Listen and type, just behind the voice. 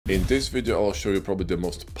In this video, I'll show you probably the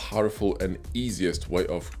most powerful and easiest way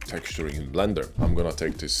of texturing in Blender. I'm gonna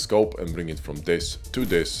take this scope and bring it from this to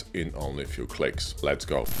this in only a few clicks. Let's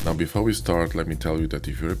go. Now, before we start, let me tell you that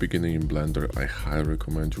if you're a beginner in Blender, I highly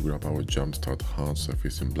recommend you grab our Jumpstart Hard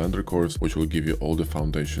Surface in Blender course, which will give you all the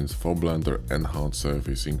foundations for Blender and hard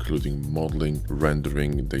surface, including modeling,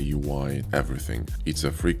 rendering, the UI, everything. It's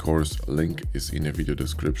a free course, link is in the video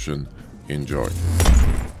description. Enjoy.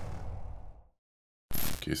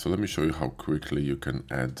 Okay, so let me show you how quickly you can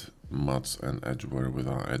add mats and edgeware with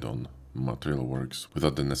our add-on Material Works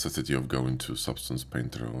without the necessity of going to Substance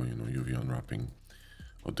Painter or, UV unwrapping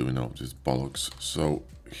or doing all of this bollocks. So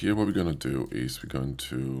here what we're gonna do is we're going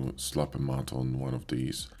to slap a mat on one of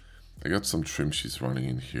these. I got some trim sheets running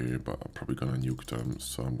in here, but I'm probably gonna nuke them.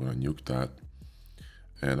 So I'm gonna nuke that.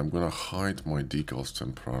 And I'm gonna hide my decals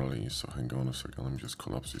temporarily. So hang on a second, let me just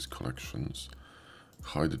collapse these collections.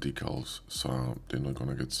 Hide the decals so they're not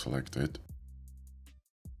gonna get selected.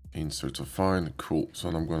 Inserts are fine, cool. So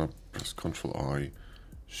I'm gonna press Ctrl I,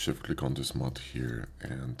 shift click on this mat here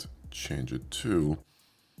and change it to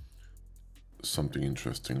something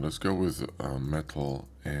interesting. Let's go with metal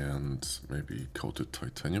and maybe coated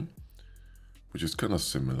titanium, which is kind of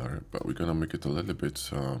similar, but we're gonna make it a little bit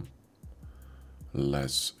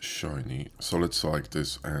less shiny. So let's select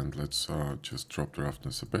this and let's just drop the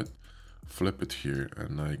roughness a bit. Flip it here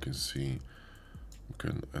and now you can see we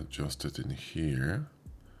can adjust it in here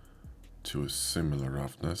to a similar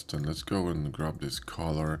roughness. Then let's go and grab this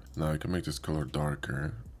color. Now I can make this color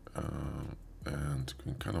darker and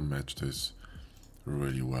can kind of match this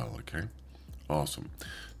really well. Okay, awesome.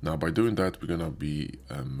 Now by doing that we're gonna be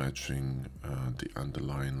matching the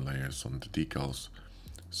underlying layers on the decals,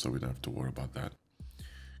 so we don't have to worry about that.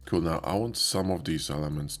 Cool. Now I want some of these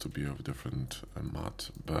elements to be of different mat,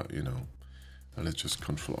 but let's just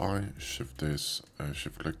Ctrl I, shift this,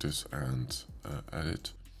 shift click this and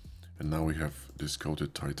edit. And now we have this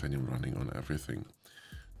coated titanium running on everything.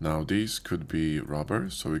 Now these could be rubber,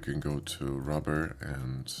 so we can go to rubber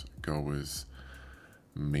and go with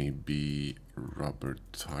maybe rubber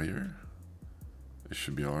tire. It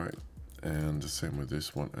should be alright. And the same with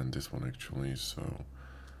this one and this one actually, so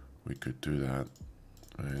we could do that.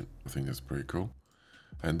 Right? I think that's pretty cool.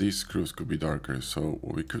 And these screws could be darker, so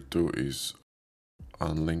what we could do is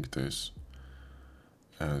unlink this.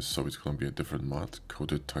 So it's going to be a different mat,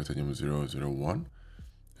 coated titanium 001.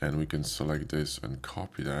 And we can select this and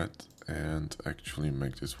copy that and actually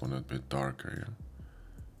make this one a bit darker. Yeah?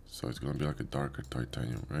 So it's going to be like a darker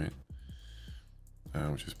titanium,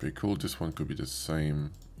 right? Which is pretty cool. This one could be the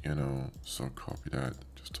same, so copy that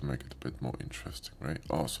just to make it a bit more interesting, right?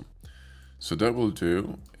 Awesome. So that will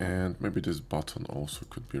do, and maybe this button also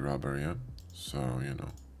could be rubber, yeah? So,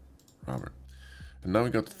 rubber. And now we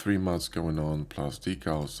got 3 mats going on plus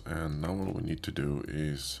decals, and now what we need to do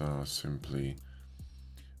is simply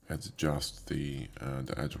adjust the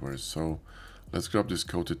edgeware. So let's grab this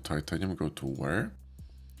coated titanium, go to wear,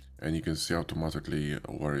 and you can see automatically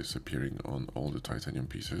where it's appearing on all the titanium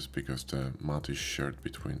pieces because the mat is shared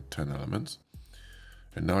between 10 elements.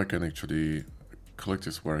 And now I can actually click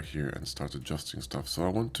this wear here and start adjusting stuff. So I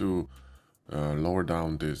want to lower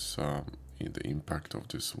down this the impact of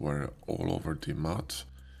this wear all over the mat,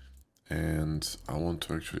 and I want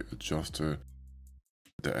to actually adjust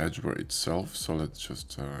the edgeware itself. So let's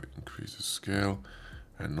just increase the scale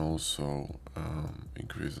and also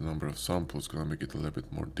increase the number of samples. Gonna make it a little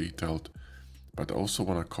bit more detailed, but I also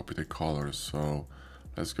want to copy the color. So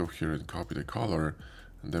let's go here and copy the color.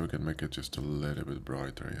 And then we can make it just a little bit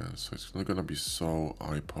brighter, yeah. So it's not gonna be so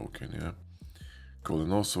eye-poking, yeah. Cool,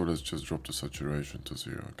 and also let's just drop the saturation to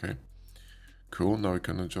 0, okay. Cool, now we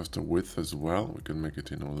can adjust the width as well. We can make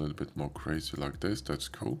it, a little bit more crazy like this, that's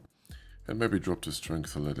cool. And maybe drop the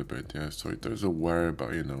strength a little bit, yeah. So there's a wear,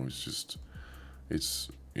 but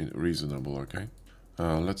it's reasonable, okay.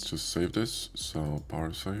 Let's just save this, so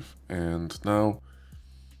power save. And now,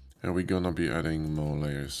 and we're gonna be adding more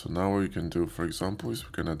layers. So now what we can do, for example, is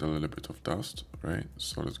we can add a little bit of dust, right?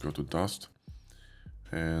 So let's go to dust,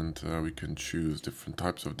 and we can choose different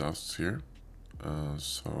types of dusts here.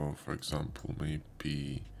 So for example,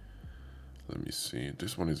 maybe, let me see,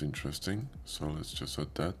 this one is interesting. So let's just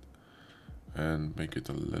add that and make it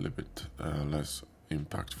a little bit less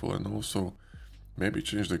impactful, and also maybe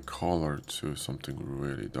change the color to something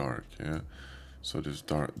really dark, yeah. So this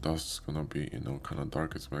dark dust is gonna be, kind of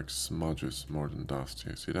dark. It's like smudges more than dust.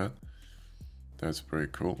 You see that? That's pretty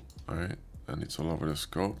cool. All right, and it's all over the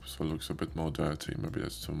scope, so it looks a bit more dirty. Maybe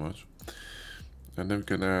that's too much. And then we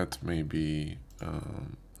can add maybe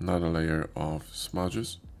another layer of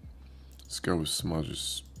smudges. Let's go with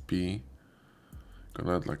smudges B.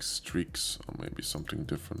 Gonna add like streaks or maybe something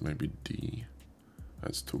different, maybe D.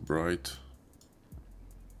 That's too bright.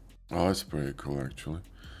 Oh, that's pretty cool actually.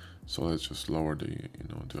 So let's just lower the,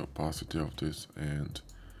 the opacity of this, and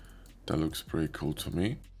that looks pretty cool to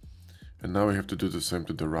me. And now we have to do the same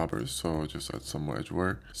to the rubber, so just add some edge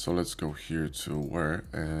wear. So let's go here to wear,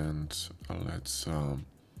 and let's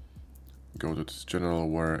go to this general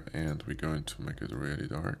wear, and we're going to make it really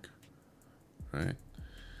dark, right?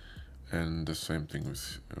 And the same thing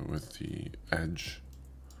with the edge.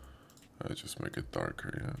 Just make it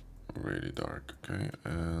darker, yeah, really dark, okay?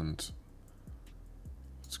 And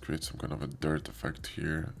let's create some kind of a dirt effect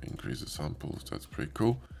here, increase the samples, that's pretty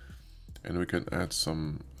cool. And we can add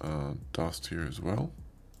some dust here as well,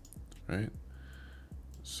 right?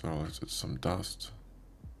 So let's add some dust.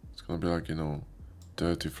 It's gonna be like,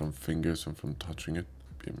 dirty from fingers and from touching it.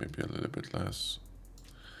 Maybe a little bit less.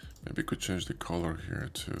 Maybe we could change the color here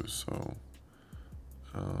too, so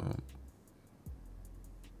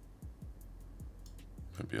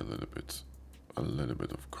maybe a little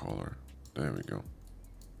bit of color. There we go.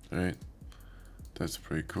 All right, that's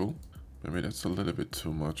pretty cool. Maybe that's a little bit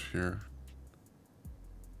too much here.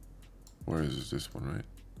 Where is this one, right?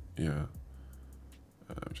 Yeah.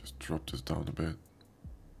 Just drop this down a bit.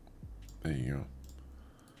 There you go.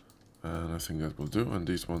 And I think that will do. And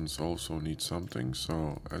these ones also need something,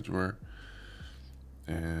 so edgeware.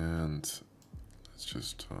 And let's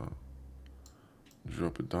just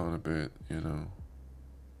drop it down a bit,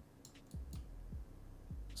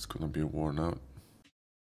 It's gonna be worn out.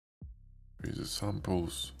 Raise the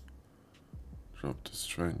samples. Drop the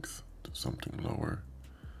strength to something lower.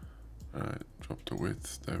 Alright, drop the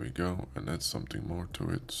width, there we go, and add something more to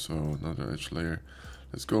it. So another edge layer.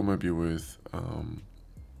 Let's go maybe with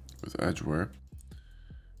edgeware,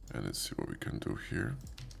 and let's see what we can do here.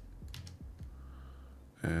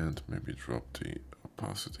 And maybe drop the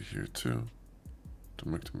opacity here too, to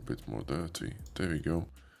make them a bit more dirty. There we go.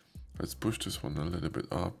 Let's push this one a little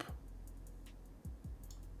bit up.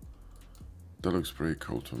 That looks pretty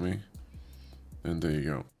cool to me. And there you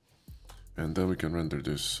go. And then we can render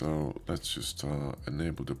this. So let's just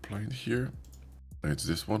enable the plane here. It's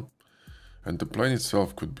this one. And the plane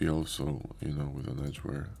itself could be also, with an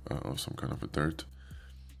edgeware or some kind of a dirt.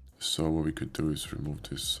 So what we could do is remove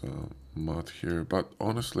this mud here. But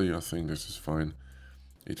honestly, I think this is fine.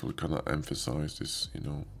 It will kind of emphasize this,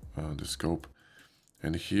 the scope.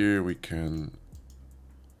 And here we can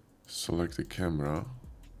select the camera.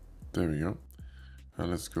 There we go. And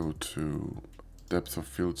let's go to depth of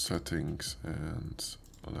field settings, and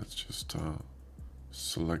let's just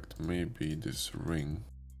select maybe this ring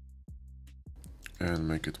and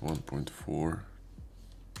make it 1.4.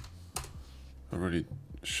 A really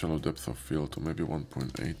shallow depth of field, or maybe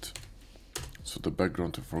 1.8. So the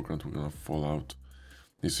background and foreground we're gonna fall out.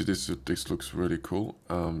 You see this looks really cool.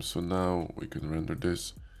 So now we can render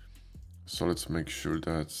this. So let's make sure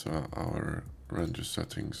that our render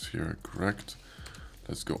settings here are correct.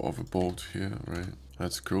 Let's go overbold here, right?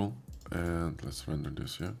 That's cool. And let's render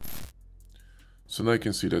this, yeah. So now you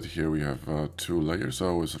can see that here we have 2 layers. I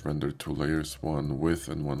always render 2 layers, one with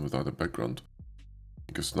and one without a background.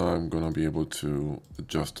 Because now I'm gonna be able to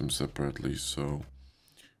adjust them separately. So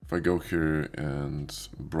if I go here and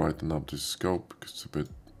brighten up this scope, because it's a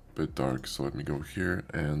bit dark, so let me go here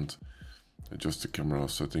and adjust the camera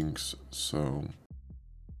settings. So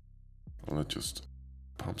let's just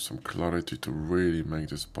pump some clarity to really make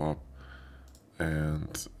this pop,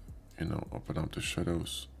 and open up the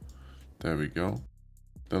shadows. There we go.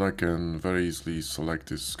 Then I can very easily select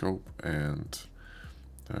this scope and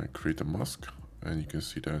create a mask, and you can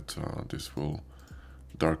see that this will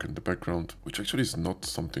darken the background, which actually is not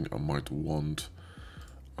something I might want,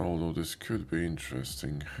 although this could be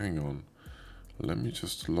interesting. Hang on, let me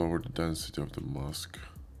just lower the density of the mask.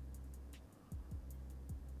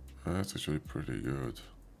 That's actually pretty good.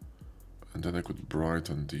 And then I could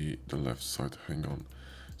brighten the left side. Hang on.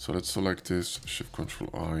 So let's select this, Shift Control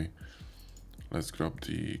I. Let's grab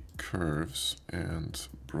the curves and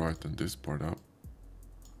brighten this part up.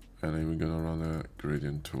 And then we're gonna run a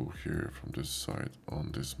gradient tool here from this side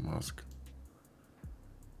on this mask.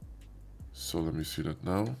 So let me see that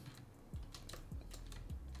now.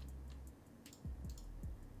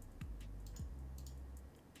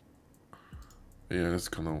 Yeah,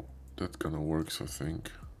 that kind of works, I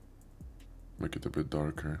think. Make it a bit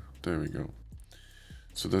darker. There we go.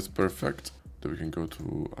 So that's perfect. Then we can go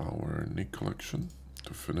to our Nick collection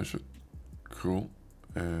to finish it. Cool.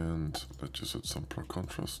 And let's just add some pro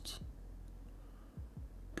contrast.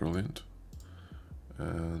 Brilliant.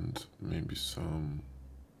 And maybe some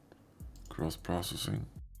cross processing.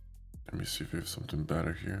 Let me see if we have something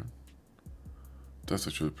better here. That's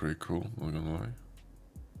actually pretty cool, not gonna lie.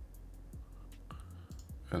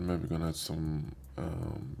 And maybe gonna add some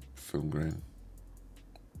film grain.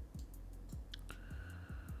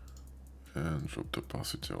 And drop the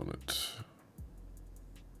opacity on it.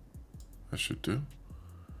 I should do.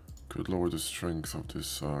 Could lower the strength of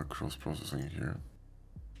this cross processing here.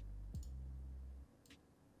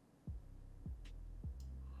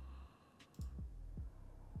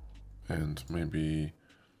 And maybe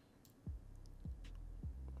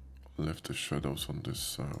lift the shadows on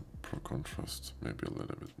this pro contrast maybe a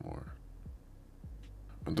little bit more.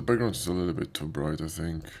 And the background is a little bit too bright, I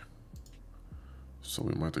think. So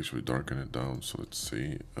we might actually darken it down. So let's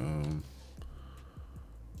see.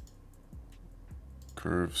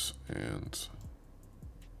 Curves and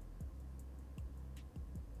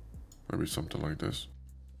maybe something like this.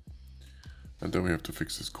 And then we have to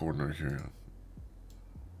fix this corner here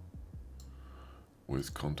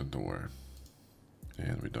with content aware.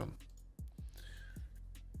 And we're done.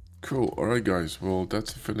 Cool. Alright guys, well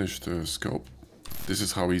that's a finished scope. This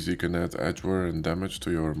is how easy you can add edgeware and damage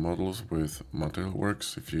to your models with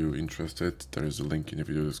Materialworks. If you're interested, there's a link in the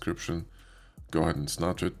video description. Go ahead and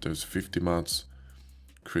snatch it. There's 50 mods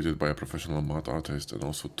created by a professional mod artist and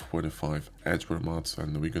also 25 edgeware mods,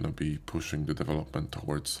 and we're gonna be pushing the development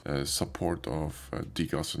towards support of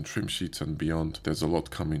decals and trim sheets and beyond. There's a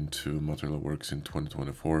lot coming to Materialworks in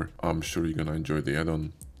 2024. I'm sure you're gonna enjoy the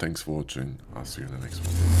add-on. Thanks for watching. I'll see you in the next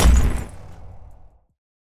one.